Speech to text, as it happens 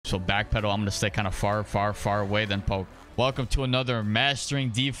So backpedal, I'm going to stay kind of far away, then poke. Welcome to another Mastering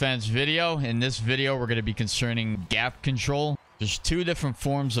Defense video. In this video, we're going to be concerning gap control. There's two different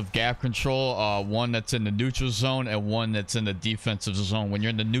forms of gap control. One that's in the neutral zone and one that's in the defensive zone. When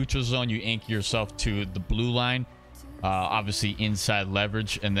you're in the neutral zone, you anchor yourself to the blue line. Obviously inside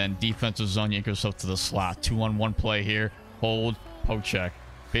leverage. And then defensive zone, you anchor yourself to the slot. 2-on-1 play here. Hold, poke check.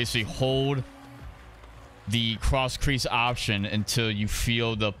 Basically hold the cross crease option until you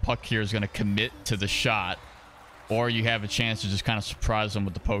feel the puck here is going to commit to the shot. Or you have a chance to just kind of surprise him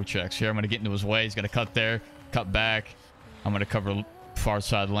with the poke checks. Here, I'm going to get into his way. He's going to cut there, cut back. I'm going to cover far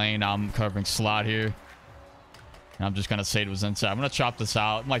side lane. I'm covering slot here. And I'm just going to say it was inside. I'm going to chop this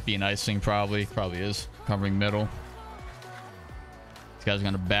out. It might be an icing, probably. Probably is. Covering middle. This guy's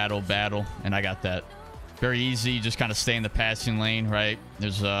going to battle. And I got that. Very easy. Just kind of stay in the passing lane, right?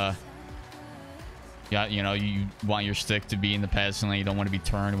 There's yeah, you know, you want your stick to be in the passing lane. You don't want to be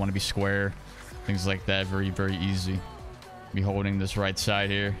turned. You want to be square. Things like that. Very easy. Be holding this right side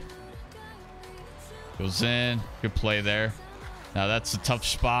here. Goes in. Good play there. Now that's a tough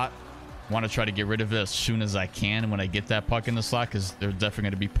spot. Want to try to get rid of it as soon as I can when I get that puck in the slot, because there's definitely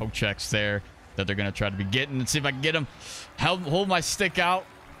going to be poke checks there that they're going to try to be getting. And see if I can get them. Hold my stick out.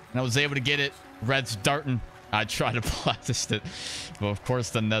 And I was able to get it. Red's darting. I tried to blast it. But of course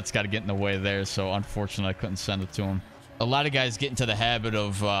the net's got to get in the way there. So unfortunately I couldn't send it to him. A lot of guys get into the habit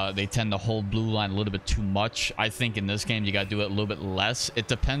of they tend to hold blue line a little bit too much. I think in this game you got to do it a little bit less. It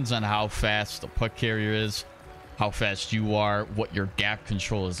depends on how fast the puck carrier is, how fast you are, what your gap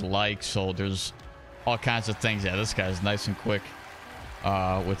control is like. So there's all kinds of things. Yeah, this guy's nice and quick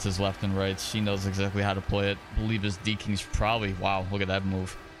with his left and rights. He knows exactly how to play it. I believe his D-King's probably... Wow, look at that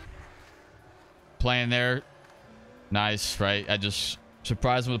move. Playing there. Nice, right? I just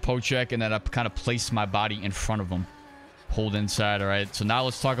surprised him with a poke check, and then I kind of placed my body in front of him. Hold inside. All right, so now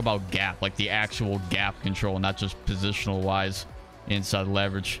let's talk about gap, like the actual gap control, not just positional wise inside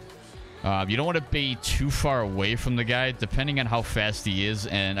leverage. You don't want to be too far away from the guy, depending on how fast he is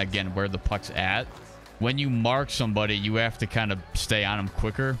and again where the puck's at. When you mark somebody, you have to kind of stay on him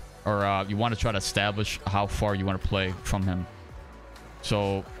quicker, or you want to try to establish how far you want to play from him.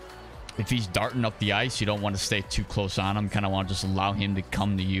 So if he's darting up the ice, you don't want to stay too close on him. Kind of want to just allow him to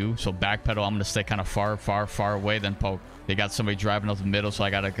come to you. So backpedal, I'm going to stay kind of far away, then poke. They got somebody driving up the middle, so I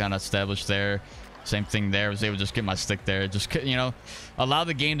got to kind of establish there. Same thing there. I was able to just get my stick there. Just, you know, allow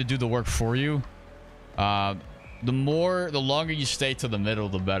the game to do the work for you. The longer you stay to the middle,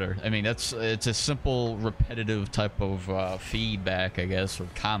 the better. I mean, it's a simple, repetitive type of feedback, I guess, or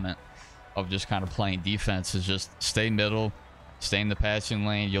comment of just kind of playing defense. Is just stay middle, stay in the passing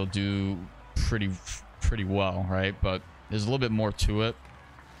lane. You'll do pretty well, right? But there's a little bit more to it.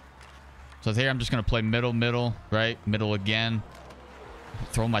 So here I'm just going to play middle, right? Middle again.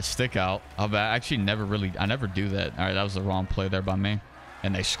 Throw my stick out. I actually I never do that. All right, that was the wrong play there by me.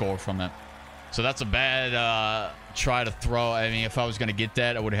 And they score from it. So that's a bad try to throw. I mean, if I was going to get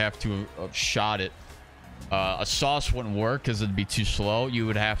that, I would have to have shot it. A sauce wouldn't work because it'd be too slow. You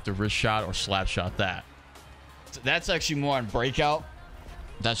would have to wrist shot or slap shot that. That's actually more on breakout.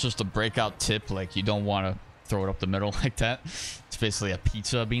 That's just a breakout tip. Like, you don't want to throw it up the middle like that. It's basically a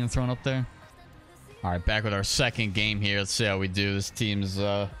pizza being thrown up there. All right, back with our second game here. Let's see how we do. This team's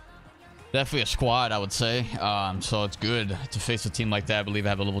definitely a squad, I would say. So it's good to face a team like that. I believe I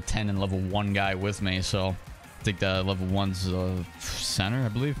have a level 10 and level 1 guy with me. So I think that level 1's center, I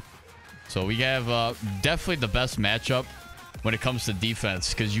believe. So we have definitely the best matchup when it comes to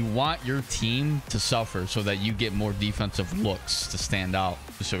defense, because you want your team to suffer so that you get more defensive looks to stand out.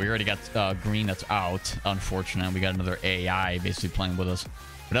 So we already got green that's out. Unfortunate. We got another AI basically playing with us.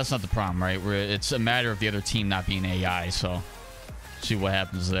 But that's not the problem, right? It's a matter of the other team not being AI. So see what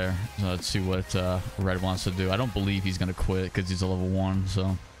happens there. So let's see what Red wants to do. I don't believe he's going to quit because he's a level 1.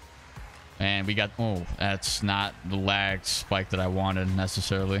 So, and we got... Oh, that's not the lag spike that I wanted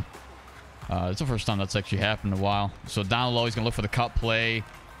necessarily. It's the first time that's actually happened in a while. So down low, he's going to look for the cut play.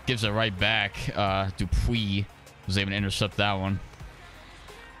 Gives it right back. Dupuis was able to intercept that one.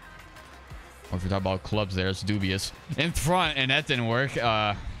 Or if you're talking about clubs there, it's dubious. In front, and that didn't work.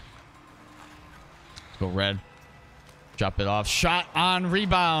 Let's go red. Drop it off. Shot on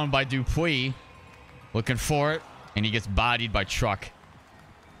rebound by Dupuis. Looking for it. And he gets bodied by Truck.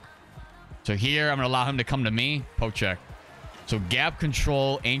 So here, I'm going to allow him to come to me. Poke check. So gap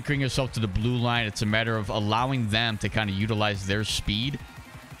control, anchoring yourself to the blue line. It's a matter of allowing them to kind of utilize their speed.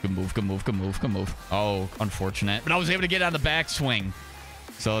 Good move, good move, good move, good move. Oh, unfortunate. But I was able to get on the backswing.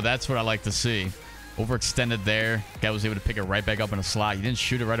 So that's what I like to see. Overextended there. Guy was able to pick it right back up in a slot. He didn't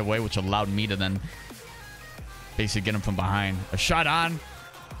shoot it right away, which allowed me to then basically get him from behind. A shot on.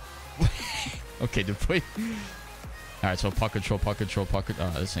 Okay, Dupuy. All right, so puck control, puck control, puck.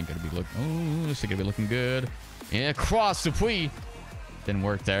 This ain't gonna be looking. Oh, this ain't gonna be looking good. Yeah, cross Dupuy. Didn't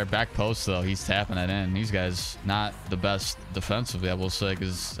work there. Back post though, he's tapping that in. These guys not the best defensively, I will say,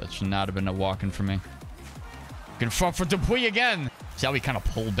 because that should not have been a walk-in for me. Looking front for Dupuy again. See how he kind of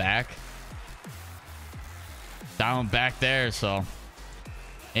pulled back. Down back there, so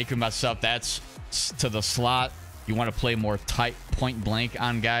anchor myself. That's to the slot. You want to play more tight point blank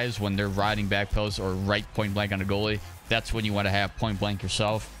on guys when they're riding back post or right point blank on a goalie. That's when you want to have point blank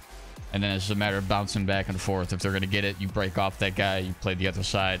yourself. And then it's a matter of bouncing back and forth. If they're going to get it, you break off that guy, you play the other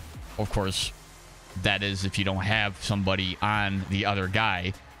side. Of course, that is if you don't have somebody on the other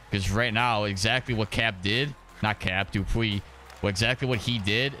guy. Because right now, exactly what Cap did, not Cap, Dupuy, exactly what he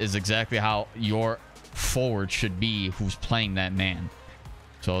did is exactly how your forward should be who's playing that man.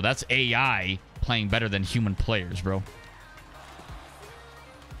 So that's AI playing better than human players, bro.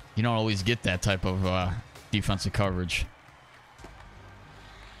 You don't always get that type of defensive coverage.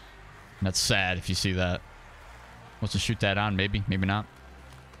 And that's sad if you see that. Wants to shoot that on, maybe, maybe not.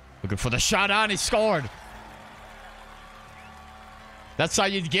 Looking for the shot on, he scored. That's how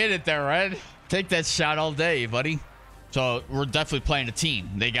you get it there, right? Take that shot all day, buddy. So we're definitely playing a team.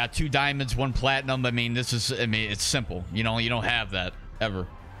 They got 2 diamonds, 1 platinum. I mean, it's simple. You know, you don't have that ever.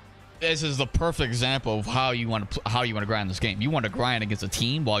 This is the perfect example of how you want to grind this game. You want to grind against a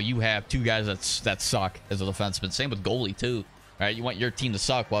team while you have 2 guys that suck as a defenseman. Same with goalie too. All right, you want your team to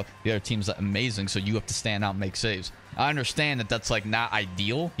suck while the other team's amazing, so you have to stand out and make saves. I understand that that's like not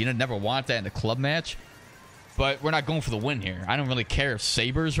ideal. You never want that in a club match, but we're not going for the win here. I don't really care if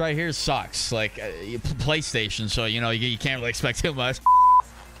Sabres right here sucks. Like PlayStation, so you know you can't really expect too much.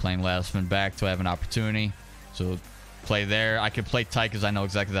 Playing last man back to have an opportunity, so play there. I can play tight because I know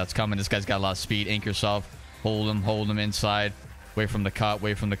exactly that's coming. This guy's got a lot of speed. Anchor yourself. Hold him inside. Wait from the cut.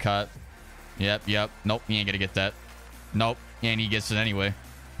 Wait from the cut. Yep. Nope, he ain't gonna get that. Nope. And he gets it anyway.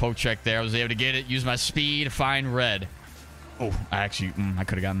 Poke check there. I was able to get it. Use my speed. Find red. Oh, I could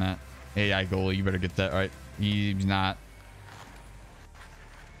have gotten that. AI goalie, you better get that. All right. He's not.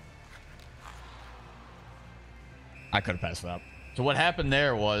 I could have passed that up. So what happened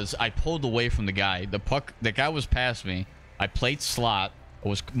there was I pulled away from the guy. The guy was past me. I played slot. I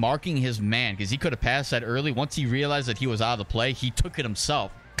was marking his man because he could have passed that early. Once he realized that he was out of the play, he took it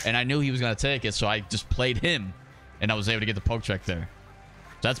himself. And I knew he was going to take it, so I just played him. And I was able to get the poke check there.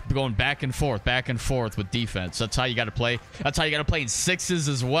 That's going back and forth with defense. That's how you got to play. That's how you got to play in 6s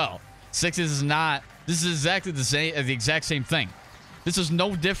as well. 6s is not. This is exactly the exact same thing. This is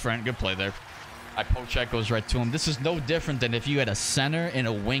no different. Good play there. I poke check goes right to him. This is no different than if you had a center and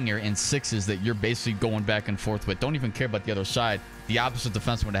a winger in 6s that you're basically going back and forth with. Don't even care about the other side. The opposite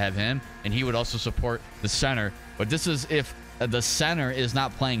defenseman would have him, and he would also support the center. But this is if the center is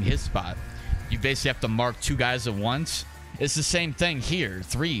not playing his spot. You basically have to mark 2 guys at once. It's the same thing here.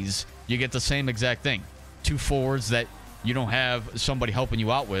 3s, you get the same exact thing. 2 forwards that you don't have somebody helping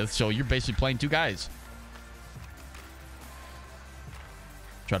you out with, so you're basically playing 2 guys.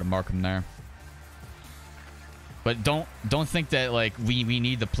 Try to mark them there. But don't think that like we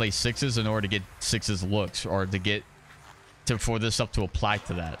need to play 6s in order to get 6s looks or to get for this stuff to apply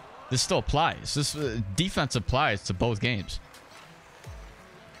to that. This still applies. This defense applies to both games.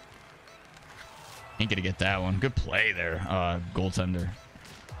 Ain't gonna get that one. Good play there, goaltender.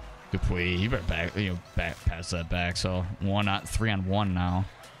 Dupuy, you better pass that back. So 3-on-1 now.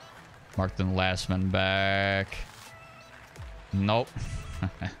 Marked the last man back. Nope.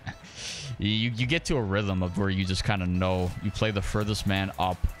 you get to a rhythm of where you just kind of know you play the furthest man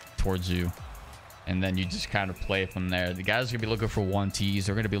up towards you, and then you just kind of play from there. The guys are gonna be looking for 1-Ts.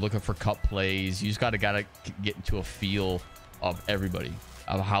 They're gonna be looking for cut plays. You just gotta get into a feel of everybody,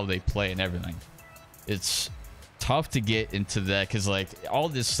 of how they play and everything. It's tough to get into that because like all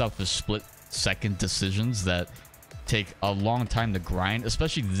this stuff is split-second decisions that take a long time to grind,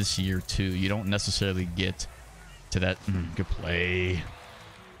 especially this year too. You don't necessarily get to that. Good play.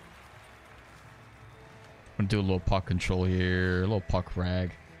 I'm gonna do a little puck control here, a little puck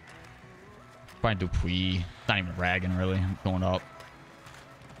rag. Find Dupuy. Not even ragging really. I'm going up.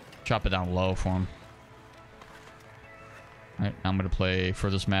 Chop it down low for him. Alright, now I'm going to play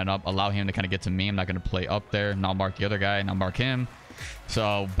furthest man up. Allow him to kind of get to me. I'm not going to play up there. Now mark the other guy. Now mark him.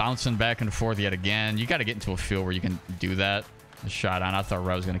 So bouncing back and forth yet again. You got to get into a field where you can do that. A shot on. I thought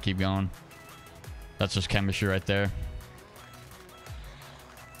Red was going to keep going. That's just chemistry right there.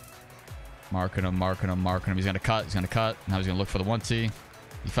 Marking him. He's going to cut. Now he's going to look for the 1-T.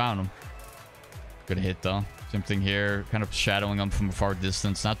 He found him. Good hit though. Same thing here. Kind of shadowing him from a far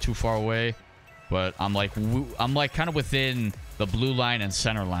distance. Not too far away. But I'm like kind of within the blue line and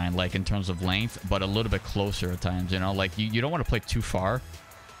center line, like in terms of length, but a little bit closer at times, you know? Like you don't want to play too far.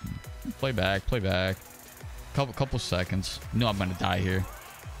 Play back, play back. Couple seconds. No, I'm gonna die here.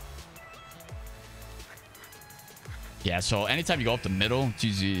 Yeah, so anytime you go up the middle, it's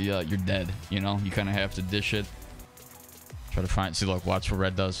easy, you're dead, you know? You kind of have to dish it. Try to find... See, look, watch what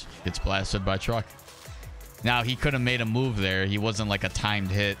red does. Gets blasted by truck. Now, he could have made a move there. He wasn't like a timed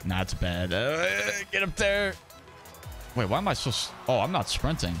hit. Nah, it's bad. Get up there. Wait, why am I so... Oh, I'm not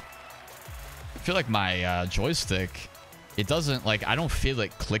sprinting. I feel like my joystick, it doesn't... Like, I don't feel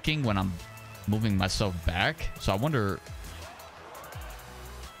it clicking when I'm moving myself back. So I wonder...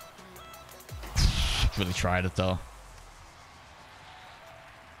 Really tried it, though.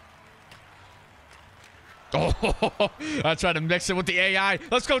 Oh, I tried to mix it with the AI.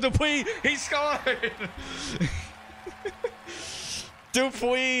 Let's go, Dupuis. He scored.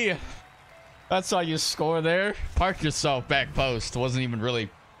 Dupuis. That's how you score there. Park yourself back post. It wasn't even really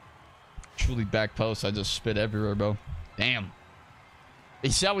truly back post. I just spit everywhere, bro. Damn. You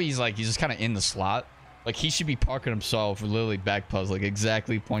see how he's like, he's just kind of in the slot. Like he should be parking himself literally back post, like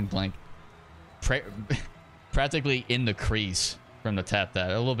exactly point blank. Practically in the crease. From the tap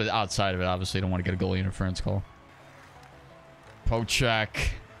that a little bit outside of it, obviously don't want to get a goalie interference call. Poke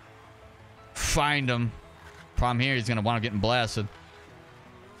check. Find him. Problem here, he's gonna want to get blasted.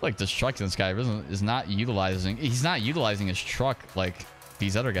 Like this truck, this guy is not utilizing. He's not utilizing his truck like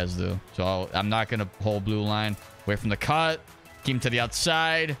these other guys do. So I'm not gonna hold blue line away from the cut. Keep him to the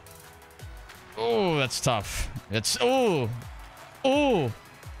outside. Oh, that's tough. It's oh.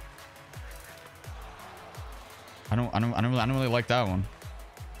 I don't really like that one.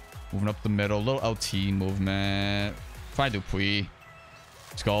 Moving up the middle, little LT movement. Find Dupuis.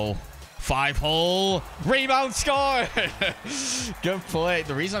 Let's go. 5-hole rebound score. Good play.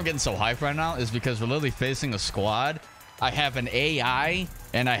 The reason I'm getting so hyped right now is because we're literally facing a squad. I have an AI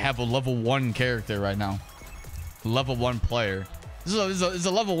and I have a level 1 character right now. Level 1 player. This is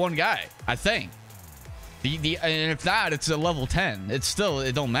a level 1 guy, I think. And if not, it's a level 10. It's still,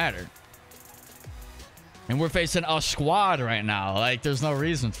 it don't matter. And we're facing a squad right now. Like, there's no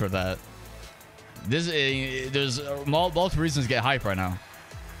reason for that. There's multiple reasons to get hype right now.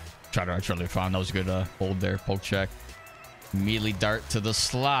 Try to actually find. That was a good hold there. Poke check. Immediately dart to the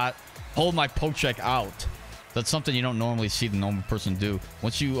slot. Hold my poke check out. That's something you don't normally see the normal person do.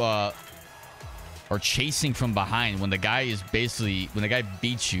 Once you are chasing from behind, when the guy is basically, when the guy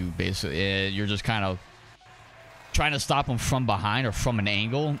beats you, basically, you're just kind of trying to stop him from behind or from an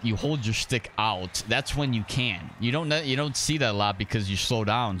angle, you hold your stick out. That's when you can. You don't see that a lot because you slow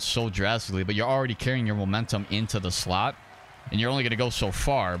down so drastically, but you're already carrying your momentum into the slot, and you're only going to go so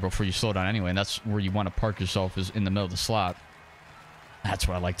far before you slow down anyway, and that's where you want to park yourself, is in the middle of the slot. That's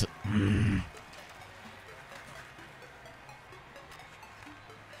what I like to...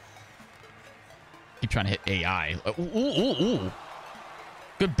 Keep trying to hit AI. Ooh.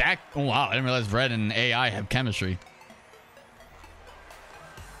 Good back. Oh, wow. I didn't realize red and AI have chemistry.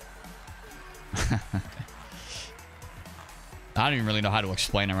 I don't even really know how to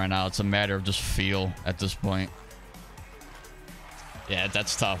explain it right now. It's a matter of just feel at this point. Yeah,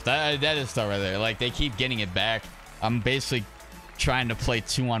 that's tough. That is tough right there. Like, they keep getting it back. I'm basically trying to play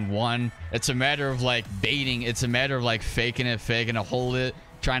 2-on-1. It's a matter of, like, baiting. It's a matter of, like, faking it, hold it,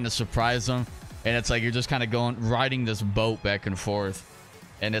 trying to surprise them. And it's like you're just kind of riding this boat back and forth.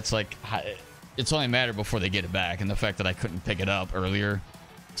 And it's like, it's only a matter before they get it back. And the fact that I couldn't pick it up earlier,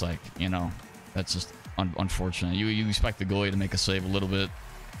 it's like, you know, that's just unfortunate. You expect the goalie to make a save a little bit.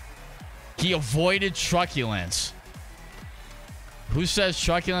 He avoided truculence. Who says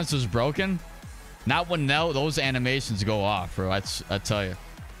truculence is broken? Not when those animations go off, bro. I tell you.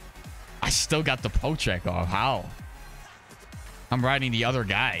 I still got the poke check off. How? I'm riding the other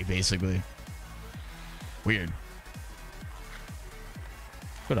guy, basically. Weird.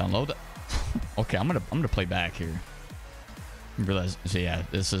 Could unload that. Okay, I'm gonna play back here. I realize, so yeah,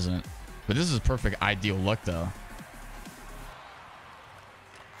 this isn't, but this is a perfect ideal look though.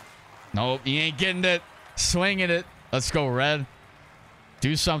 Nope, you ain't getting it. Swinging it. Let's go, red.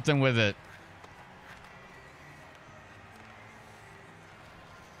 Do something with it.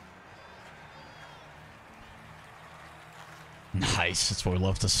 Nice. That's what we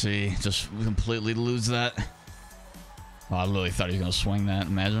love to see. Just completely lose that. Oh, I literally thought he was going to swing that.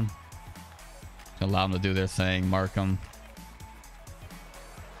 Imagine. Allow them to do their thing. Mark them.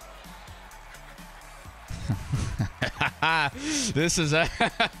 This is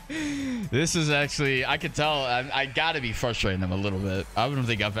actually, I could tell. I got to be frustrating them a little bit. I don't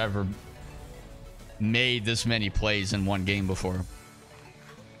think I've ever made this many plays in one game before.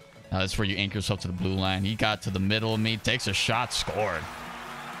 Now that's where you anchor yourself to the blue line. He got to the middle of me, takes a shot, scored.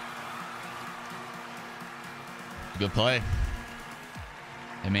 Good play.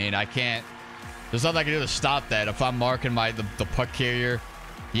 I mean, I can't. There's nothing I can do to stop that. If I'm marking the puck carrier,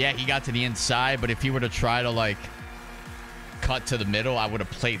 yeah, he got to the inside, but if he were to try to like cut to the middle, I would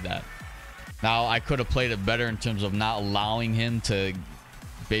have played that. Now I could have played it better in terms of not allowing him to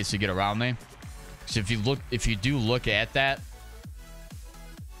basically get around me. So if you do look at that,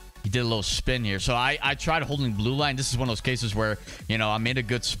 he did a little spin here. So I tried holding blue line. This is one of those cases where, you know, I'm in a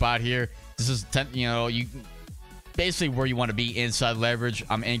good spot here. This is, you know, you basically where you want to be inside leverage.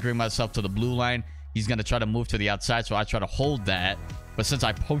 I'm anchoring myself to the blue line. He's going to try to move to the outside, so I try to hold that. But since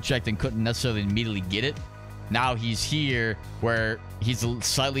I poke checked and couldn't necessarily immediately get it, now he's here where he's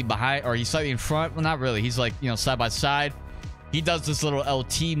slightly behind, or he's slightly in front. Well, not really. He's like, you know, side by side. He does this little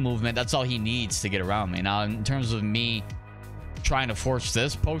LT movement. That's all he needs to get around me. Now, in terms of me trying to force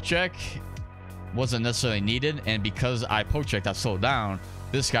this poke check, wasn't necessarily needed. And because I poke checked, I slowed down.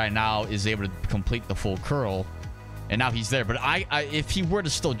 This guy now is able to complete the full curl. And now he's there. But if he were to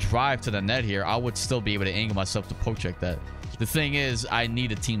still drive to the net here, I would still be able to angle myself to poke check that. The thing is, I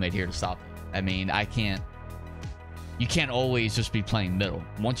need a teammate here to stop it. I mean, I can't. You can't always just be playing middle.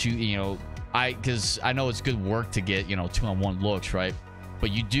 Once you know, because I know it's good work to get, you know, 2-on-1 looks, right?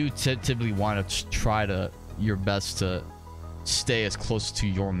 But you do typically want to try your best to stay as close to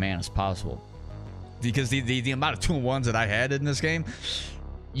your man as possible. Because the amount of 2-on-1s that I had in this game,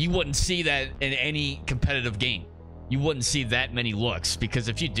 you wouldn't see that in any competitive game. You wouldn't see that many looks, because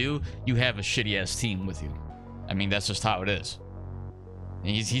if you do, you have a shitty ass team with you. I mean, that's just how it is.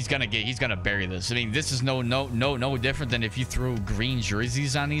 And he's gonna bury this. I mean, this is no different than if you threw green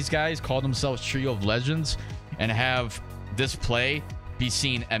jerseys on these guys, call themselves Trio of Legends, and have this play be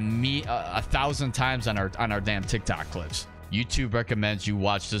seen 1,000 times on our damn TikTok clips. YouTube recommends you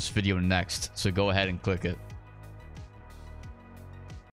watch this video next, so go ahead and click it.